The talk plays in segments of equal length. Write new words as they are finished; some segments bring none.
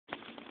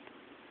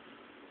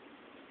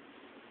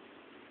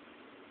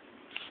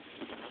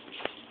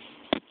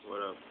What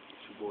up?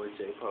 It's your boy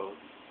J Po.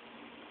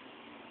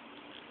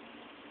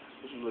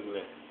 What you looking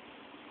at?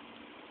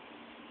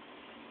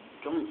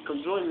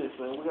 Come join this,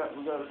 man. We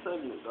got a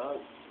segment, dog.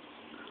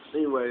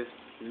 Anyways,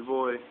 your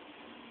boy,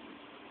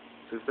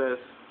 Success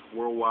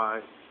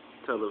Worldwide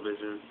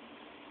Television,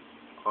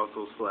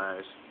 also /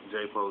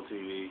 JPO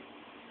TV.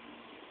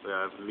 We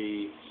have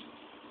me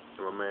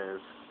and my man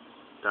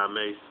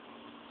Donmase,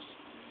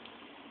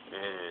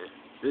 and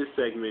this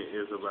segment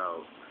is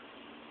about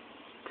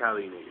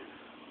Cali niggas.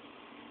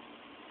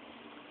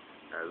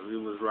 As we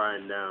was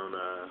riding down,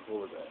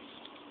 what was that?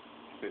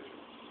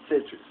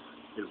 Citrus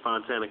in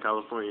Fontana,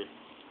 California.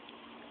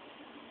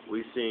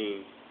 We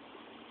seen,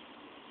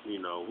 we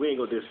ain't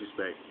gonna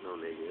disrespect no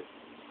nigga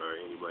or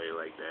anybody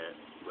like that,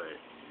 but,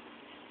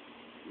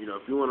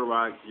 if you wanna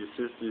rock your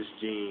sister's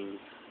jeans,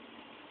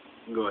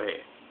 go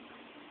ahead.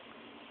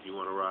 You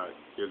wanna rock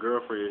your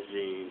girlfriend's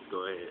jeans,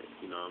 go ahead.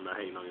 I'm not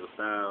hating on your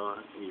style.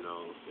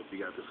 If you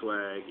got the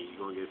swag and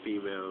you're gonna get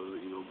females,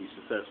 you're gonna be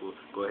successful,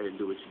 go ahead and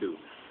do what you do.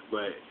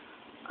 But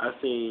I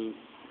seen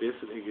this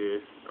nigga,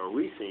 or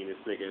we seen this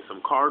nigga in some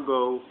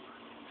cargo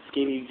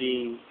skinny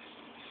jeans.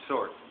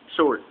 Short.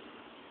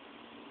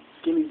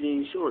 Skinny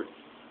jeans short.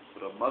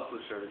 With a muscle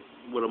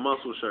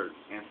shirt.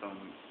 And some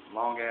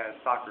long ass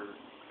soccer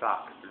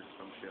socks or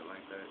some shit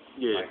like that.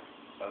 Yeah. Like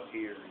up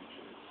here and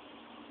shit.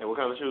 And what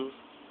kind of shoes?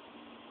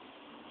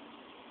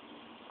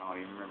 I don't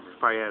even remember.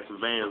 Probably had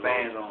some Vans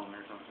on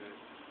or some shit.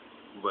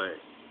 But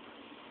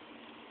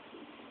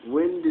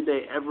when did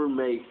they ever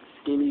make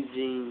skinny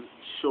jean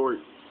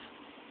shorts?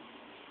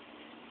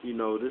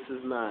 This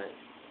is not.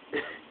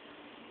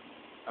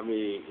 I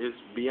mean, it's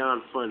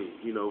beyond funny.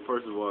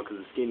 First of all, because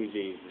the skinny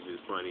jeans is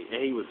just funny,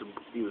 and he was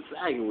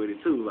sagging with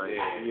it too. Like,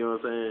 yeah. You know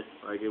what I'm saying?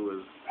 Like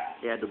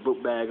he had the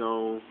book bag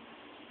on.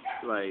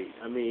 Like,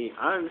 I mean,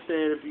 I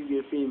understand if you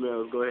get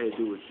females, go ahead and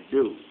do what you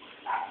do.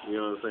 You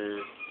know what I'm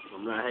saying?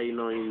 I'm not hating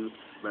on you,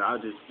 but I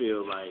just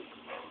feel like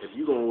if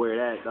you gonna wear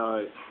that,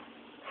 dog,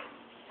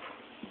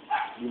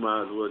 you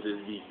might as well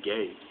just be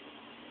gay.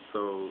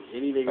 So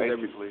any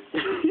niggas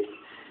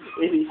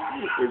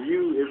if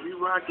you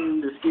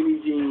rocking the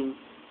skinny jean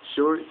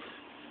shorts,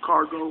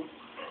 cargo,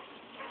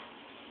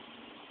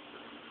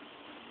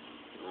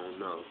 I don't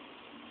know,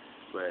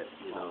 but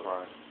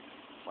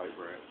white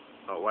bread.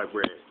 Oh, white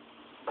bread.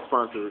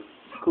 Sponsored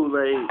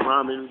Kool-Aid,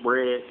 ramen,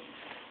 bread.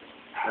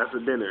 That's a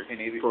dinner.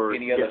 Any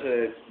other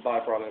hood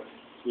byproduct.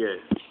 Yeah.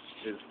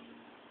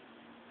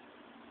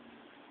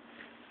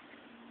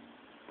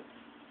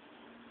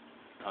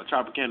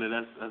 Tropicana,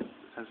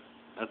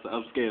 that's an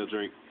upscale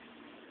drink.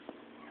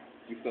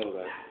 You feel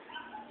that?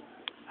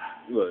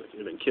 Look,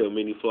 it done kill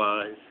many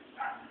flies.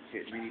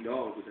 Hit many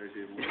dogs with that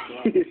shit.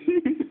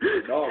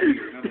 Dogs,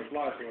 not the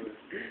flies for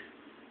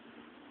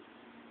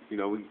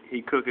it.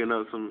 He cooking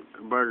up some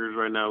burgers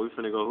right now. We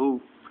finna go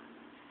hoop.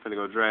 Finna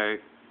go drag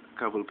a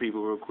couple of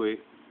people real quick.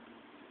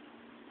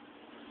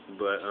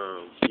 But,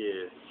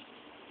 yeah.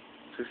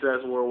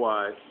 Success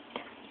Worldwide.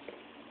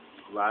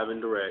 Live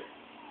and direct.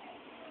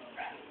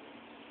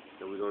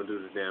 And we're gonna do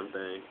this damn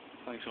thing.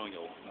 Thanks on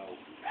your nose.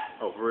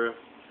 Oh, for real?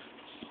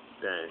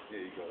 Dang. There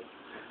you go.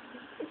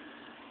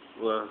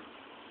 Well,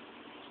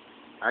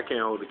 I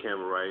can't hold the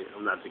camera right.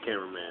 I'm not the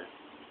cameraman.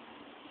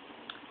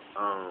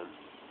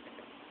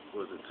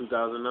 Was it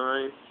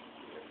 2009?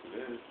 Yes,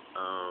 it is.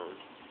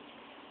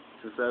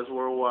 Success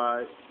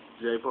Worldwide,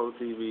 JPO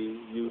TV,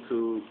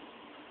 YouTube,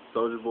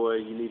 Soulja Boy.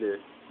 You need a,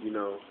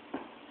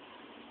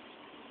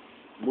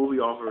 movie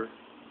offer.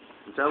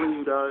 I'm telling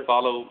you, dog.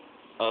 Follow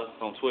us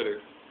on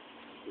Twitter.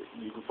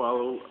 You can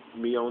follow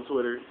me on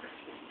Twitter.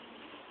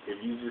 If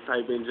you just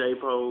type in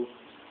JPO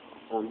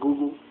on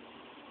Google,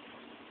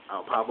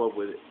 I'll pop up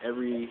with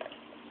every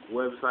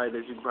website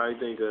that you can probably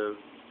think of.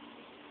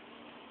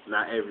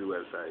 Not every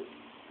website.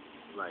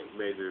 Like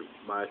major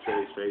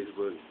MySpace,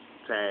 Facebook,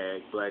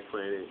 Tag, Black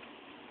Planet,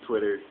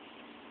 Twitter,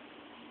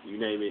 you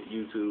name it,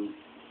 YouTube.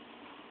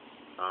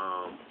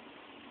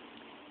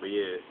 But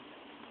yeah,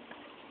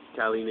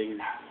 Cali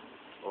niggas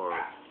or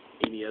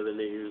any other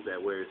niggas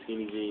that wear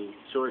skinny jeans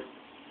shorts,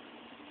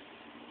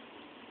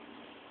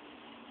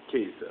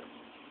 kill yourself.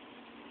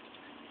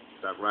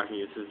 Stop rocking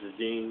your sister's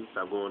jeans.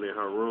 Stop going in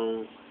her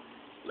room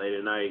late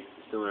at night,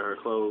 stealing her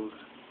clothes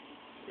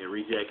and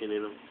rejecting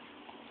in them.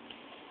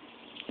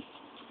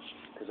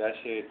 Cause that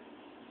shit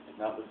is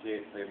not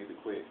legit. They need to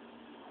quit.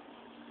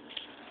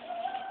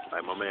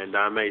 Like my man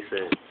Donmase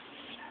said,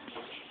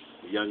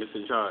 the youngest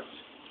in charge.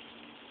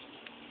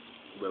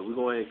 But we're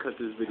going to cut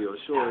this video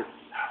short.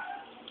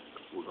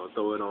 We're going to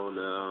throw it on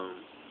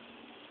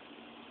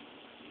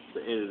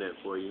the internet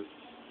for you.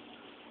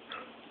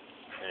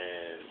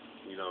 And,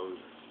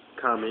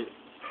 comment,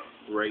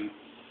 rate.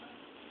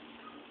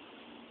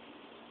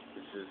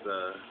 This is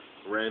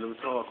random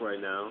talk right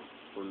now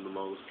from the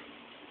most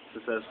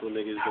successful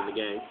niggas in the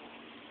game.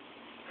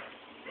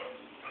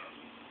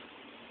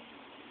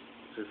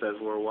 Success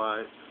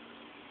Worldwide.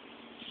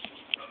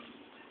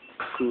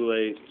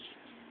 Kool-Aid.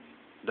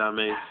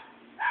 Donmase.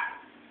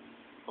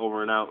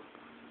 Over and out.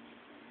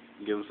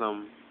 Give him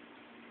some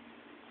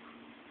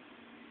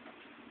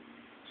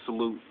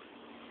salute.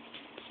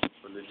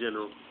 the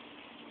General.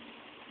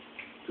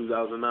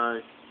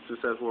 2009,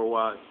 Success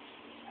Worldwide.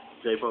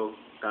 J-Po,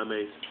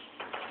 Donmase.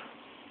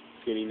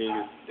 Skinny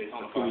niggas.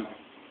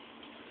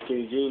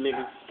 Skinny jean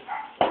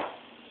niggas.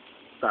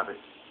 Stop it.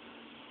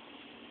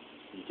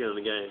 You killing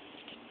the game.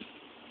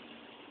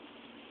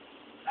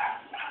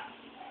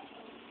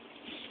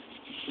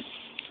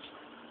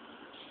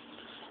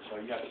 So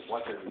you got to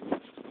watch everything.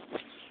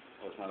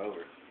 Oh, it's not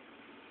over.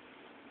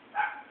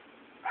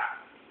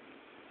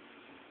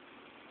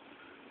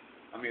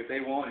 I mean, if they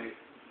want it.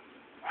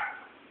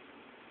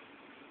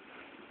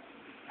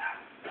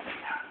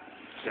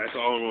 That's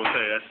all I'm gonna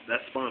say.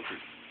 That's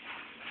sponsored.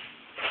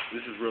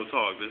 This is real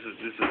talk. This is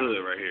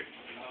hood right here.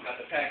 I got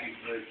the package,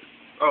 but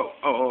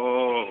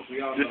Oh. We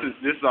all This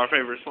know. is our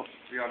favorite song.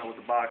 we all know what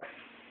the box.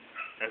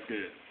 That's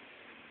good.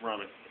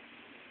 Ramen.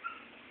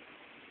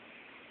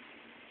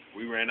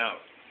 We ran out.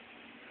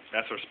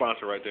 That's our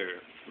sponsor right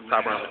there.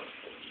 Top Ramen.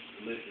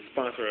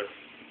 Sponsor us.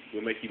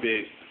 We'll make you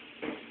big.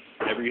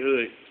 Every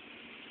hood.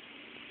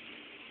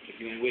 If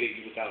you ain't with it,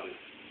 you without it.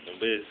 No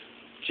biz.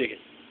 Chicken.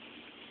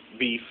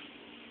 Beef.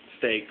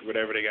 Steak.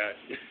 Whatever they got.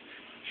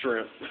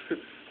 Shrimp.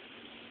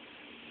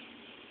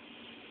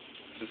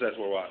 Success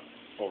Worldwide.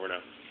 Over now.